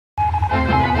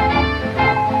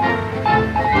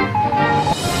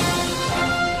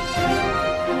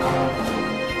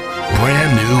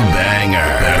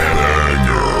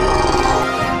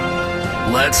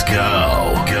Let's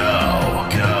go. Go.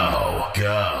 Go.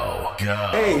 Go. Go.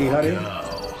 Hey, honey.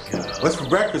 What's for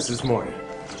breakfast this morning?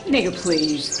 Nigga,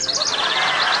 please.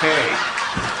 Hey,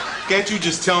 can't you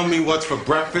just tell me what's for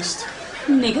breakfast?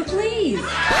 Nigga, please.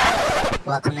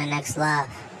 Welcome to Next Love.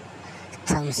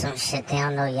 Tell me some shit they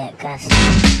don't know yet, Gus.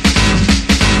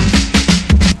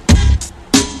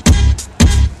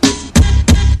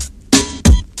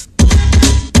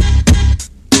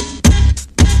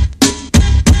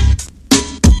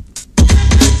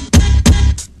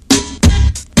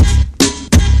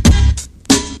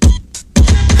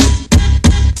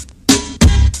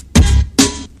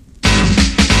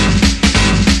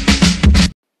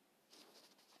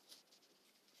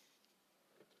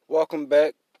 Welcome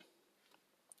back.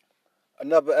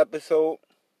 Another episode.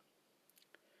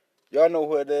 Y'all know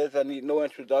who it is. I need no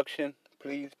introduction.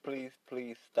 Please, please,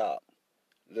 please stop.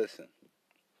 Listen.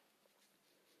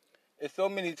 There's so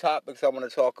many topics I want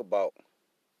to talk about.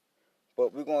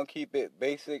 But we're going to keep it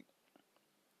basic.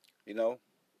 You know.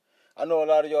 I know a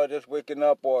lot of y'all just waking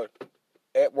up or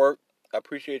at work. I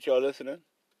appreciate y'all listening.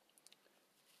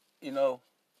 You know.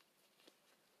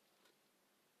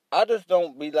 I just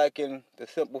don't be liking the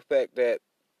simple fact that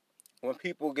when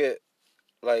people get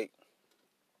like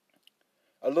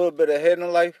a little bit ahead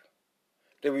in life,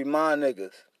 they remind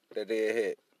niggas that they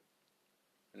ahead.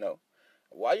 You know,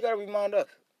 why you gotta remind us?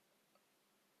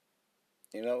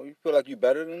 You know, you feel like you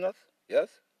better than us? Yes?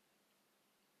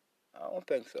 I don't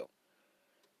think so.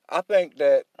 I think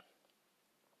that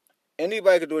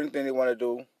anybody can do anything they want to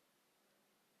do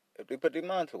if they put their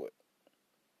mind to it.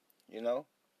 You know?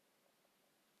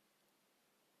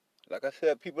 Like I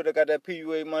said, people that got that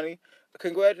PUA money,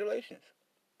 congratulations.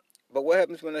 But what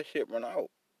happens when that shit run out?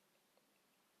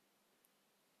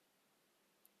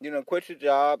 You know, quit your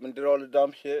job and did all the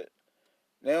dumb shit.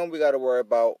 Now we got to worry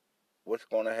about what's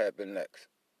going to happen next.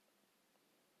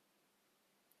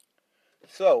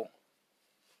 So,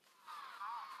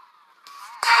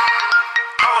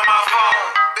 Call my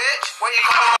phone, bitch. When you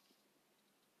call.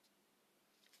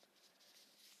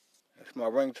 that's my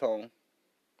ringtone.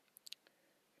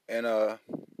 And I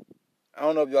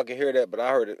don't know if y'all can hear that, but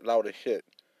I heard it loud as shit.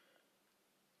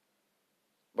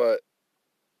 But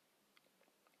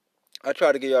I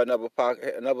try to give y'all another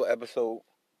episode.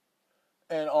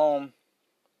 And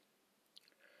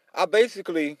I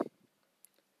basically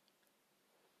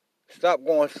stopped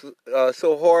going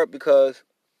so hard because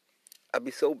I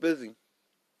be so busy.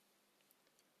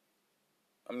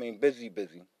 I mean, busy.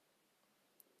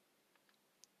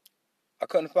 I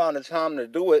couldn't find the time to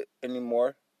do it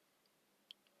anymore.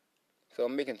 So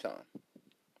I'm making time.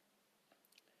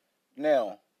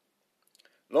 Now,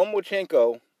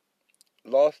 Lomachenko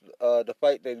lost the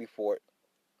fight that he fought.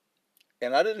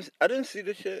 And I didn't see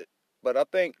the shit, but I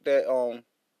think that a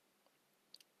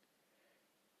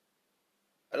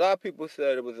lot of people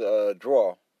said it was a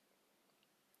draw.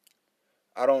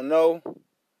 I don't know.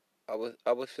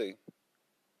 I would see.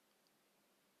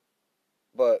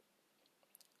 But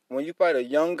when you fight a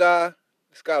young guy,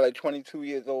 this guy like 22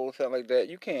 years old, something like that,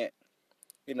 you can't,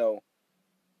 you know,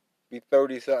 be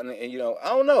 30 something, and you know, I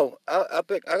don't know. I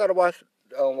think I gotta watch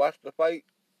the fight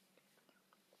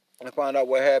and find out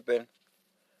what happened.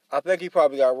 I think he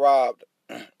probably got robbed,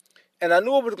 and I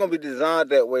knew it was gonna be designed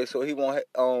that way, so he won't.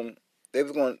 They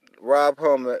was gonna rob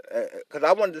him, cause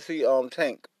I wanted to see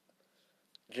Tank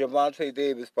Gervonta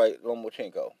Davis fight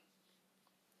Lomachenko,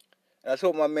 and I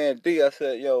told my man D, I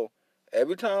said, yo,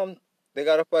 every time they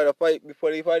gotta fight a fight before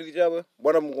they fight each other,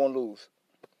 one of them gonna lose,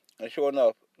 and sure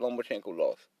enough, Lomachenko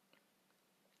lost.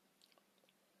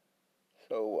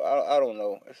 So I don't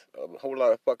know. It's a whole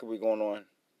lot of fuckery going on,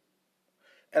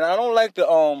 and I don't like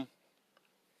the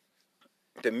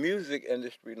music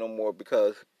industry no more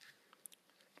because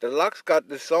the Lox got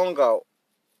this song out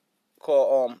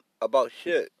called About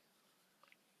Shit.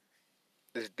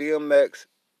 It's DMX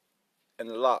and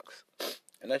the Lox,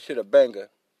 and that shit a banger.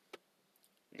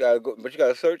 You gotta go, but you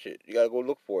gotta search it. You gotta go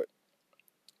look for it.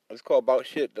 It's called About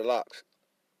Shit, the Lox,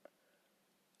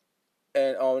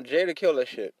 and Jada killed that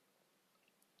shit.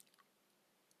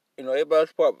 You know,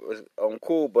 everybody's part was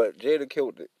cool, but Jada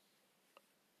killed it.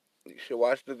 You should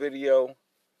watch the video.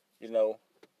 You know,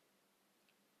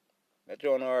 that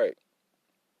joint alright.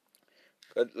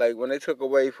 Like when they took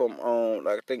away from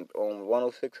like I think on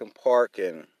 106 and Park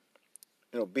and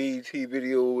you know BET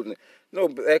videos and you know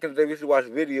back in the day we used to watch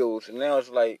videos and now it's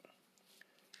like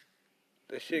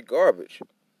this shit garbage.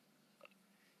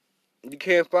 You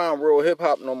can't find real hip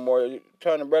hop no more. You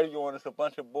turn the radio on, it's a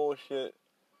bunch of bullshit.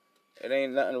 It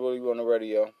ain't nothing really on the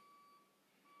radio.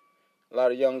 A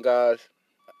lot of young guys,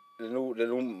 the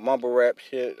new mumble rap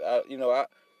shit.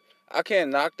 I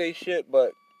can't knock they shit,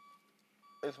 but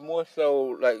it's more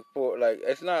so like for like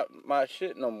it's not my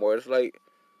shit no more. It's like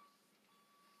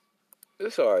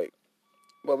it's alright.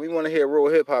 But we want to hear real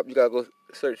hip hop, you gotta go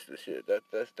search the shit.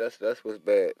 That's what's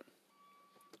bad.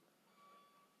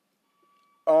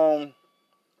 I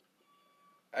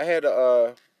had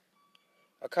a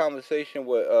conversation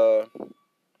with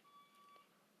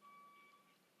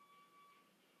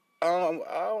I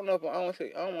don't know if I don't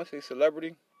want to say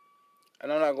celebrity,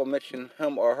 and I'm not gonna mention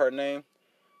him or her name,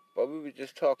 but we were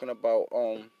just talking about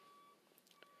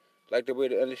like the way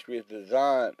the industry is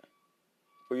designed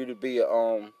for you to be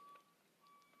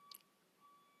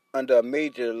under a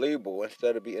major label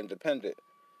instead of be independent.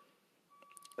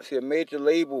 See, a major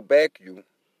label back you.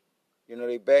 You know,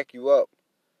 they back you up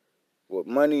with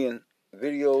money and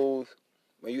videos.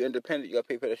 When you're independent, you gotta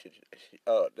pay for that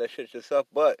shit yourself,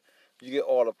 but you get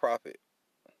all the profit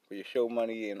for your show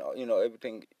money and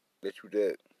everything that you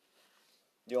did.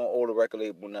 You don't owe the record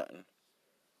label nothing.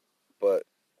 But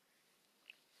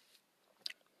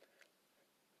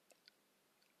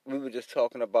we were just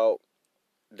talking about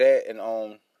that and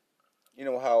you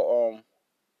know how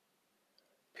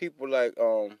people like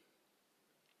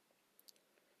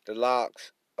the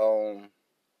Locks, what's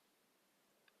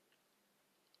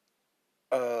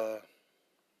that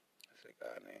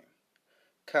guy name?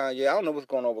 Kanye. I don't know what's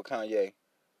going on with Kanye.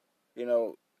 You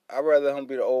know, I'd rather him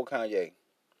be the old Kanye.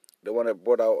 The one that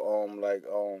brought out like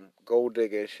Gold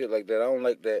Digger and shit like that. I don't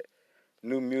like that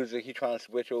new music he trying to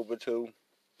switch over to.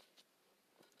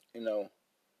 You know,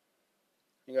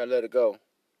 you gotta let it go.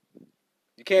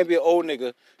 You can't be an old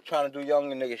nigga trying to do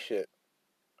younger nigga shit.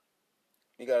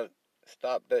 You gotta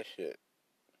stop that shit.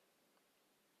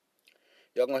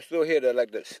 Y'all gonna still hear that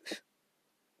like this,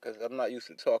 cause I'm not used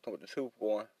to talking with the tooth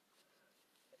going.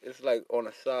 It's like on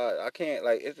the side. I can't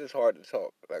like. It's just hard to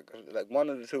talk. Like one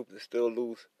of the tooth is still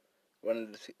loose. One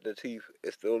of the teeth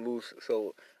is still loose.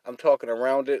 So I'm talking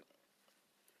around it.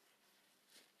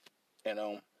 And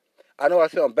I know I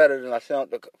sound better than I sound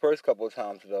the first couple of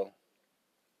times though.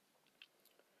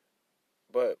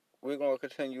 But we're gonna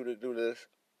continue to do this.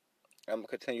 I'm gonna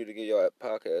continue to get y'all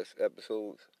podcast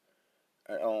episodes.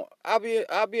 And I'll be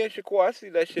in Shakur. I see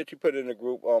that shit you put in the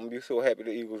group. You so happy the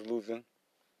Eagles losing.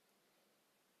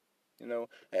 You know.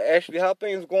 And actually, how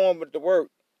things going with the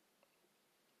work?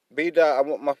 B-Dot, I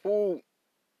want my food.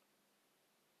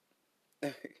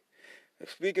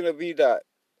 Speaking of B-Dot,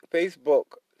 Facebook,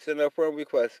 send a friend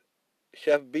request,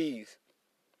 Chef B's.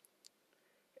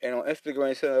 And on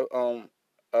Instagram,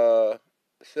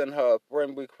 send her a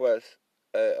friend request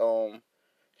at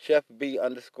Chef B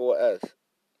 _S.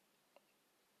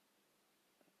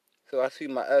 So I see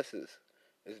my S's.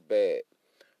 It's bad.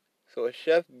 So it's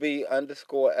Chef B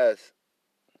 _S.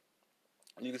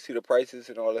 You can see the prices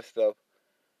and all that stuff,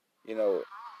 you know,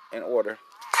 in order.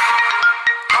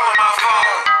 Call my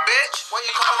phone, bitch. When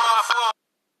you call my phone.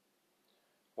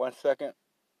 1 second.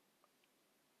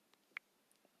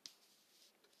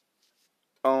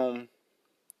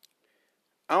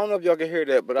 I don't know if y'all can hear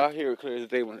that, but I hear it clear as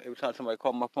day when every time somebody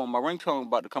call my phone. My ringtone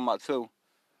about to come out too.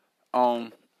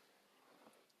 I'm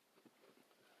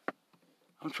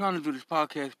trying to do this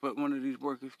podcast, but one of these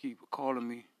workers keep calling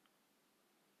me.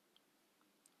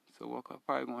 So I'm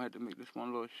probably gonna have to make this one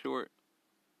a little short.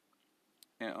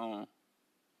 And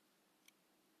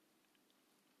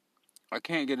I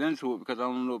can't get into it because I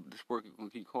don't know if this worker gonna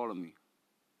keep calling me.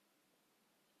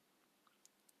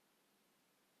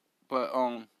 But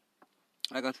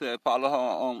like I said, follow her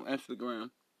on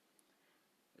Instagram.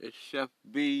 It's Chef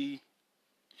B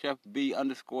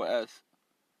 _S.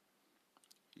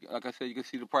 Like I said, you can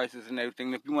see the prices and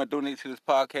everything. If you want to donate to this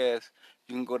podcast,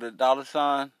 you can go to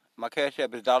 $. My cash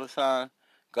app is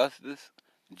 $Gustus,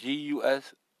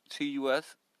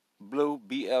 GUSTUS, Blue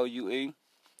BLUE.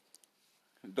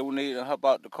 Donate and help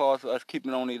out the cost of us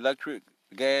keeping on the electric,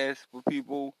 gas for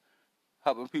people,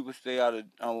 helping people stay out of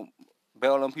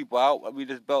bailing people out. We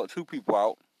just bailed 2 people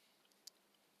out.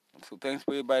 So thanks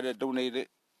for everybody that donated.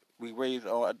 We raised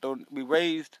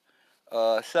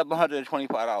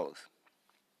 $725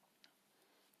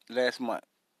 last month.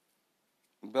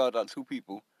 We bailed out 2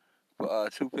 people for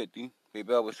 $250. They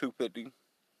bailed was $250.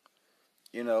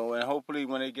 You know, and hopefully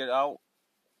when they get out,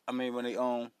 when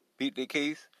they beat their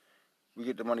case, we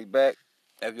get the money back.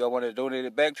 If y'all want to donate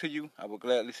it back to you, I will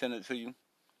gladly send it to you.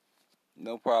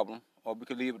 No problem. Or we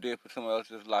could leave it there for someone else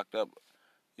that's locked up.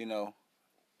 You know,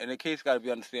 and the case got to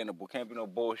be understandable. Can't be no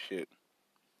bullshit.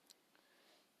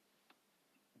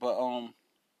 But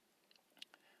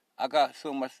I got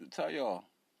so much to tell y'all.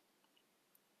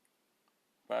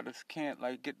 But I just can't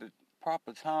get the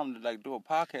proper time to do a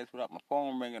podcast without my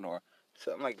phone ringing or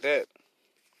something like that.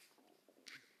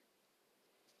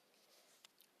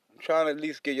 trying to at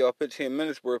least give y'all 15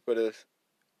 minutes worth of this,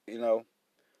 you know,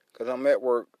 because I'm at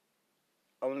work.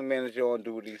 I'm the manager on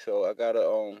duty, so I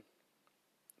gotta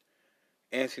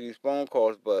answer these phone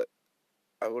calls, but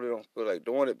I really don't feel like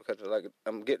doing it because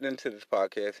I'm getting into this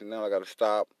podcast and now I gotta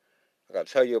stop. I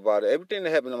gotta tell you about it. Everything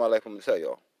that happened in my life, I'm gonna tell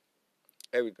y'all.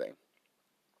 Everything.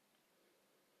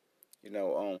 You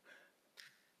know,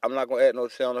 I'm not gonna add no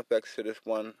sound effects to this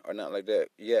one or not like that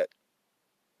yet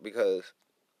because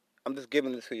I'm just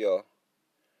giving it to y'all.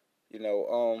 You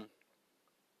know,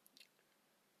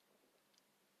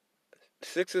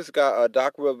 Sixers got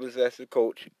Doc Rivers as the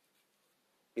coach.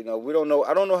 You know, we don't know.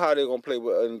 I don't know how they're gonna play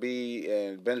with Embiid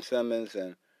and Ben Simmons,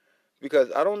 and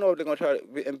because I don't know if they're gonna try to.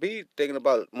 Embiid thinking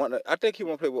about. I think he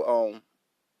wanna play with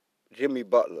Jimmy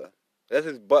Butler. That's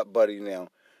his butt buddy now.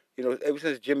 You know, ever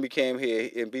since Jimmy came here,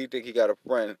 Embiid think he got a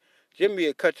friend. Jimmy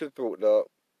will cut your throat, dog.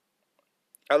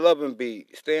 I love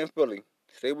Embiid. Stay in Philly.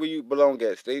 Stay where you belong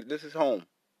at. Stay. This is home.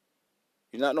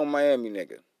 You're not no Miami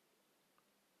nigga.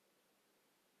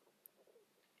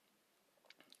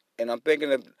 And I'm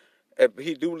thinking if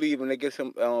he do leave and they get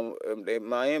some, if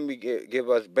Miami give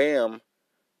us Bam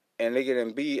and they get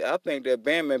Embiid, I think that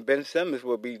Bam and Ben Simmons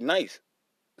will be nice.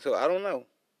 So I don't know.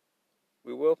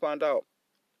 We will find out.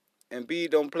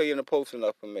 Embiid don't play in the post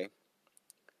enough for me.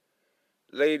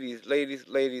 Ladies,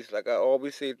 like I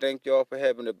always say, thank y'all for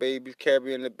having the babies,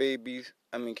 carrying the babies,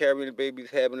 having the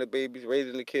babies,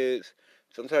 raising the kids.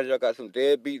 Sometimes y'all got some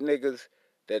deadbeat niggas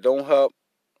that don't help.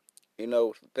 You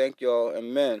know, thank y'all.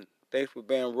 And men, thanks for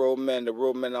being real men, the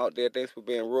real men out there. Thanks for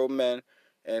being real men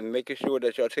and making sure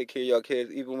that y'all take care of y'all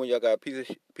kids, even when y'all got a piece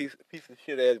of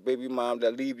shit ass baby mom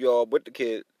that leave y'all with the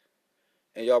kid,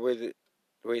 and y'all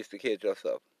raise the kids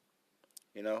yourself.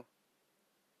 You know,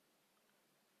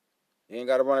 you ain't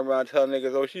gotta run around telling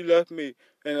niggas, "Oh, she left me,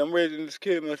 and I'm raising this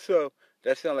kid myself."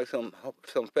 That sound like some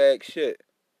fag shit.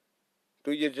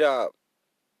 Do your job.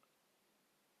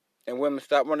 And women,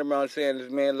 stop running around saying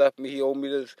this man left me, he owed me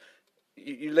this.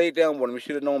 You laid down with him. You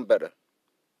should have known better.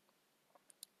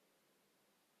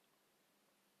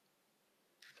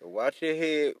 So watch your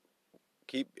head.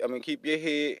 Keep your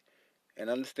head and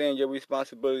understand your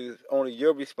responsibility is only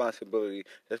your responsibility.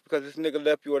 Just because this nigga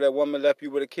left you or that woman left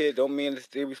you with a kid don't mean it's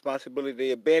their responsibility.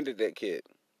 They abandoned that kid.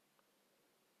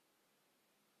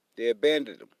 They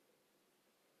abandoned him.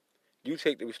 You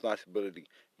take the responsibility.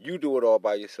 You do it all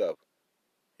by yourself.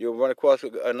 You'll run across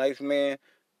a nice man,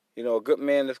 you know, a good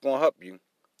man that's going to help you.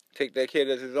 Take that kid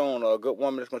as his own, or a good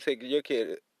woman that's going to take your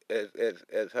kid as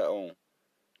her own.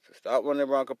 So stop running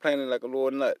around complaining like a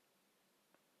little nut.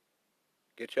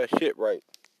 Get your shit right.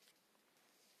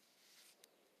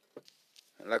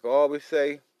 And like I always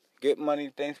say, get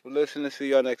money. Thanks for listening. See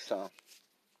y'all next time.